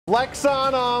Flex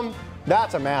on them.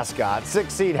 That's a mascot.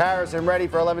 6-seed Harrison ready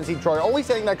for 11-seed Troy. Only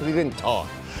saying that because he didn't talk.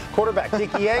 Quarterback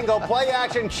Dickie Engle, play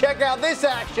action. Check out this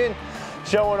action.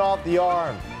 Showing off the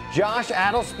arm. Josh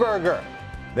Adelsberger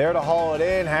there to haul it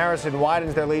in. Harrison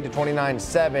widens their lead to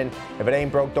 29-7. If it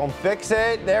ain't broke, don't fix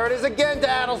it. There it is again to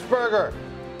Adelsberger.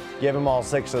 Give him all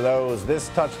 6 of those. This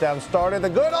touchdown started the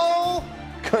good old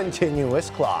continuous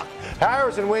clock.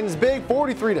 Harrison wins big,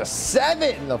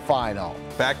 43-7 the final.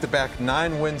 Back-to-back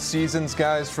 9-win seasons,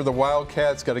 guys, for the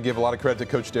Wildcats. Got to give a lot of credit to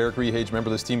Coach Derek Rehage. Remember,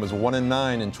 this team was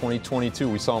 1-9 in 2022.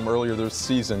 We saw them earlier this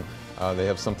season. They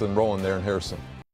have something rolling there in Harrison.